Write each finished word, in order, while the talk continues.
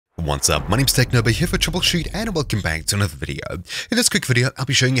What's up, my name's Technoba here for Troubleshoot and welcome back to another video. In this quick video, I'll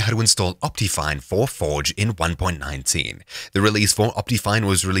be showing you how to install Optifine for Forge in 1.19. The release for Optifine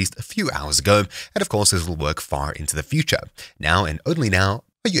was released a few hours ago, and of course this will work far into the future. Now and only now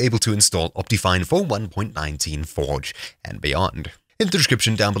are you able to install Optifine for 1.19 Forge and beyond. In the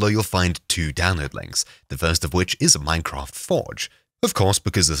description down below you'll find two download links, the first of which is Minecraft Forge. Of course,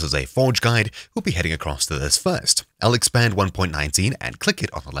 because this is a Forge guide, we'll be heading across to this first. I'll expand 1.19 and click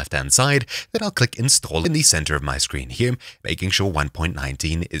it on the left-hand side, then I'll click Install in the center of my screen here, making sure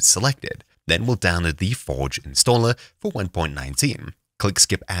 1.19 is selected. Then we'll download the Forge installer for 1.19. Click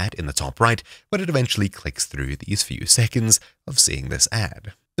Skip Ad in the top right, but it eventually clicks through these few seconds of seeing this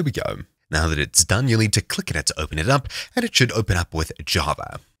ad. There we go. Now that it's done, you'll need to click on it to open it up, and it should open up with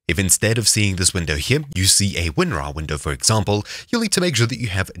Java. If instead of seeing this window here, you see a WinRAR window, for example, you'll need to make sure that you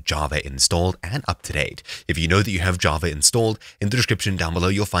have Java installed and up to date. If you know that you have Java installed, in the description down below,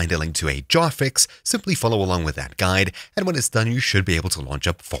 you'll find a link to a jar fix. Simply follow along with that guide, and when it's done, you should be able to launch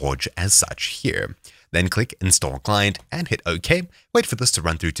up Forge as such here. Then click Install Client and hit OK. Wait for this to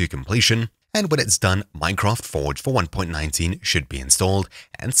run through to completion. And when it's done, Minecraft Forge for 1.19 should be installed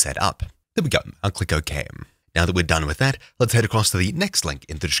and set up. There we go. I'll click OK. Now that we're done with that, let's head across to the next link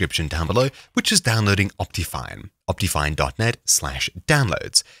in the description down below, which is downloading Optifine,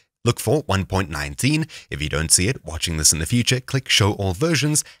 optifine.net/downloads. Look for 1.19. If you don't see it watching this in the future, click Show All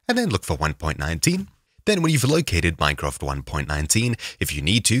Versions, and then look for 1.19. Then when you've located Minecraft 1.19, if you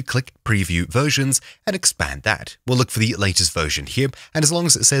need to, click Preview Versions and expand that. We'll look for the latest version here, and as long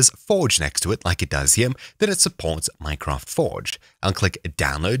as it says Forge next to it like it does here, then it supports Minecraft Forged. I'll click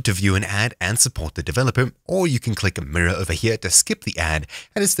Download to view an ad and support the developer, or you can click Mirror over here to skip the ad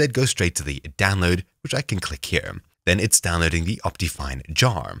and instead go straight to the download, which I can click here. Then it's downloading the Optifine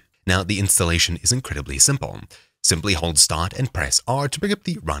jar. Now the installation is incredibly simple. Simply hold Start and press R to bring up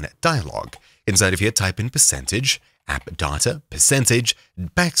the Run dialog. Inside of here, type in %appdata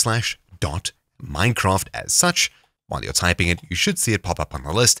 %\Minecraft as such. While you're typing it, you should see it pop up on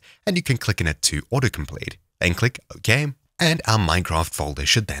the list, and you can click in it to autocomplete. Then click OK, and our Minecraft folder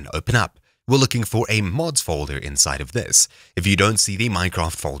should then open up. We're looking for a mods folder inside of this. If you don't see the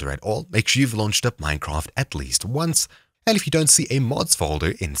Minecraft folder at all, make sure you've launched up Minecraft at least once. And if you don't see a mods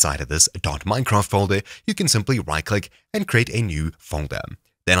folder inside of this .minecraft folder, you can simply right-click and create a new folder.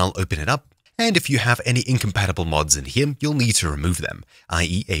 Then I'll open it up, and if you have any incompatible mods in here, you'll need to remove them,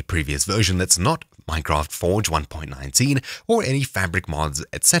 i.e. a previous version that's not Minecraft Forge 1.19 or any fabric mods,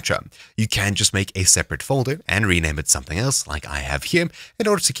 etc. You can just make a separate folder and rename it something else like I have here in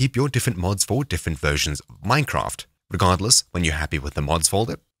order to keep your different mods for different versions of Minecraft. Regardless, when you're happy with the mods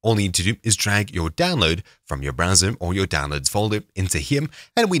folder, all you need to do is drag your download from your browser or your downloads folder into here,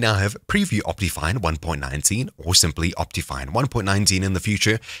 and we now have Preview Optifine 1.19 or simply Optifine 1.19 in the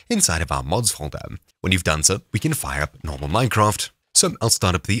future inside of our mods folder. When you've done so, we can fire up normal Minecraft. So I'll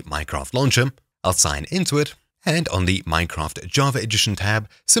start up the Minecraft launcher, I'll sign into it, and on the Minecraft Java Edition tab,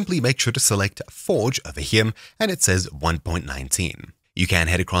 simply make sure to select Forge over here, and it says 1.19. You can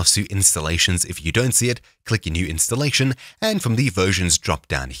head across to Installations if you don't see it, click New Installation, and from the Versions drop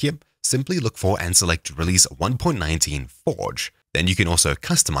down here, simply look for and select Release 1.19 Forge. Then you can also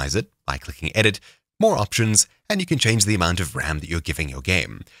customize it by clicking Edit, More Options, and you can change the amount of RAM that you're giving your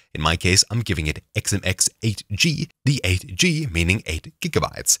game. In my case, I'm giving it XMX8G, the 8G meaning 8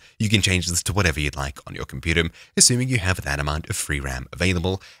 GB. You can change this to whatever you'd like on your computer, assuming you have that amount of free RAM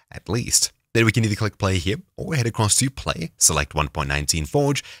available, at least. Then we can either click play here or head across to play, select 1.19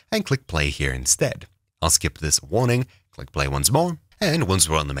 Forge, and click play here instead. I'll skip this warning, click play once more, and once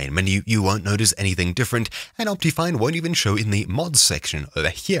we're on the main menu, you won't notice anything different, and Optifine won't even show in the mods section over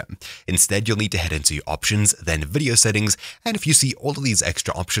here. Instead, you'll need to head into Options, then Video Settings, and if you see all of these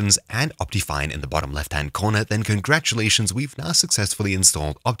extra options and Optifine in the bottom left-hand corner, then congratulations, we've now successfully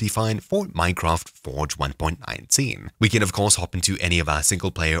installed Optifine for Minecraft Forge 1.19. We can of course hop into any of our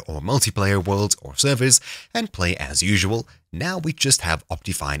single-player or multiplayer worlds or servers and play as usual. Now we just have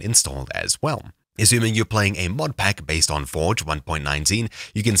Optifine installed as well. Assuming you're playing a mod pack based on Forge 1.19,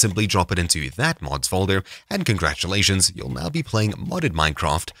 you can simply drop it into that mods folder, and congratulations, you'll now be playing modded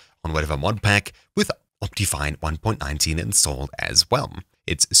Minecraft on whatever mod pack with Optifine 1.19 installed as well.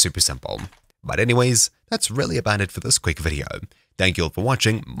 It's super simple. But anyways, that's really about it for this quick video. Thank you all for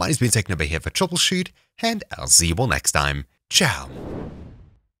watching. My name's been Technoba here for Troubleshoot, and I'll see you all next time. Ciao!